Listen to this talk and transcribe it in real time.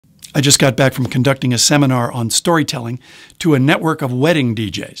I just got back from conducting a seminar on storytelling to a network of wedding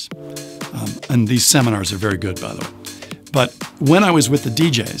DJs. And these seminars are very good, by the way. But when I was with the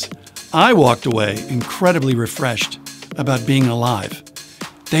DJs, I walked away incredibly refreshed about being alive.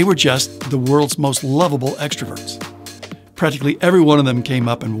 They were just the world's most lovable extroverts. Practically every one of them came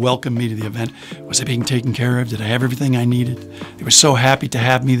up and welcomed me to the event. Was I being taken care of? Did I have everything I needed? They were so happy to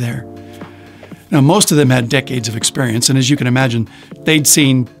have me there. Now, most of them had decades of experience, and as you can imagine, they'd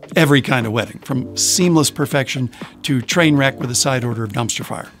seen every kind of wedding, from seamless perfection to train wreck with a side order of dumpster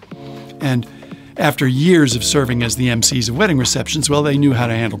fire. And after years of serving as the MCs of wedding receptions, well, they knew how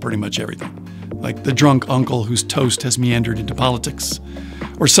to handle pretty much everything. Like the drunk uncle whose toast has meandered into politics,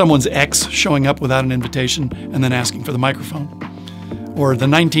 or someone's ex showing up without an invitation and then asking for the microphone, or the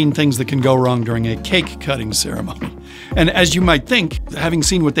 19 things that can go wrong during a cake cutting ceremony. And as you might think, having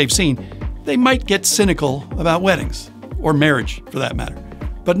seen what they've seen, they might get cynical about weddings, or marriage for that matter.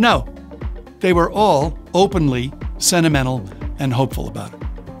 But no, they were all openly sentimental and hopeful about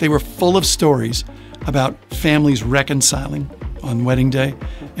it. They were full of stories about families reconciling on wedding day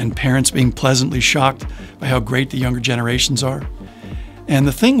and parents being pleasantly shocked by how great the younger generations are. And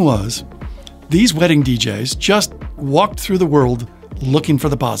the thing was, these wedding DJs just walked through the world looking for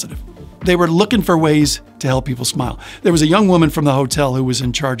the positive. They were looking for ways to help people smile. There was a young woman from the hotel who was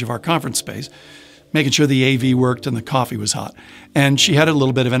in charge of our conference space, making sure the AV worked and the coffee was hot. And she had a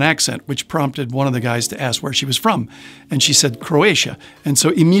little bit of an accent, which prompted one of the guys to ask where she was from. And she said, Croatia. And so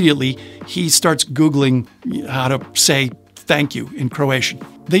immediately he starts Googling how to say thank you in Croatian.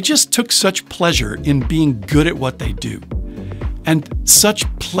 They just took such pleasure in being good at what they do, and such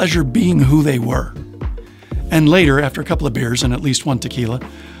pleasure being who they were. And later, after a couple of beers and at least one tequila,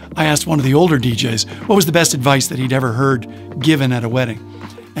 I asked one of the older DJs what was the best advice that he'd ever heard given at a wedding.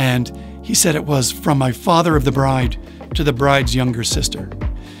 And he said it was from my father of the bride to the bride's younger sister.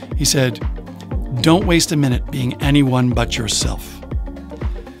 He said, don't waste a minute being anyone but yourself.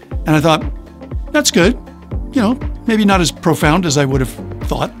 And I thought, that's good. You know, maybe not as profound as I would have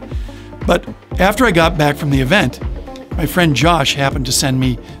thought. But after I got back from the event, my friend Josh happened to send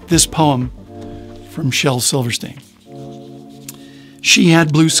me this poem from Shel Silverstein. She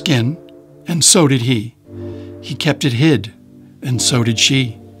had blue skin, and so did he. He kept it hid, and so did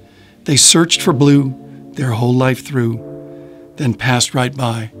she. They searched for blue their whole life through, then passed right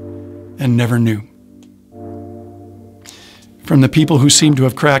by and never knew. From the people who seem to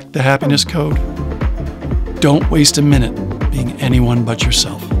have cracked the happiness code, don't waste a minute being anyone but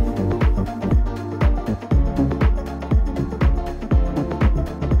yourself.